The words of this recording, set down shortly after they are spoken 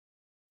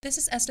This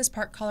is Estes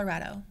Park,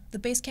 Colorado, the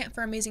base camp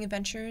for amazing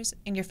adventures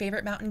and your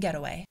favorite mountain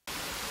getaway.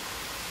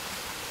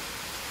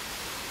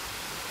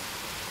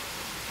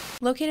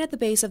 Located at the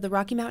base of the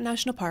Rocky Mountain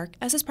National Park,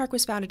 Estes Park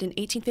was founded in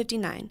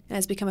 1859 and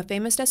has become a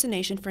famous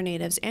destination for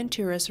natives and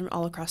tourists from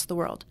all across the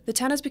world. The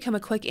town has become a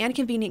quick and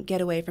convenient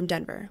getaway from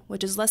Denver,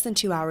 which is less than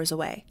 2 hours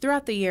away.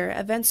 Throughout the year,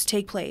 events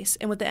take place,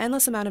 and with the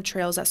endless amount of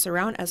trails that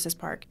surround Estes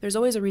Park, there's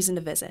always a reason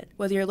to visit.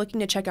 Whether you're looking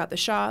to check out the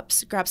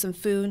shops, grab some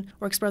food,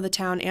 or explore the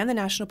town and the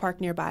national park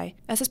nearby,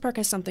 Estes Park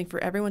has something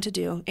for everyone to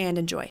do and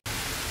enjoy.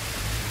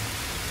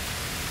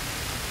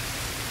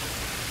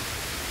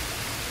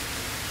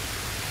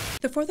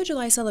 The 4th of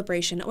July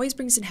celebration always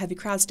brings in heavy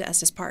crowds to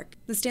Estes Park.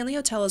 The Stanley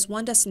Hotel is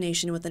one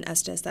destination within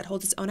Estes that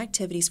holds its own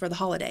activities for the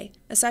holiday.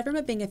 Aside from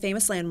it being a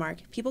famous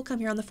landmark, people come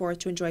here on the 4th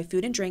to enjoy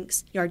food and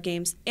drinks, yard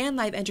games, and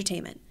live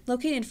entertainment.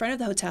 Located in front of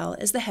the hotel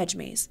is the Hedge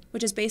Maze,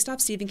 which is based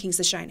off Stephen King's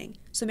The Shining,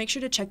 so make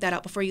sure to check that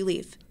out before you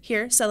leave.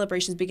 Here,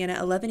 celebrations begin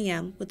at 11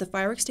 a.m., with the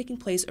fireworks taking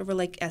place over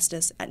Lake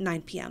Estes at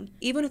 9 p.m.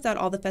 Even without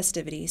all the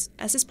festivities,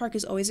 Estes Park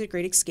is always a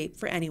great escape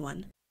for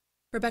anyone.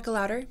 Rebecca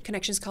Lowder,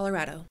 Connections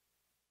Colorado.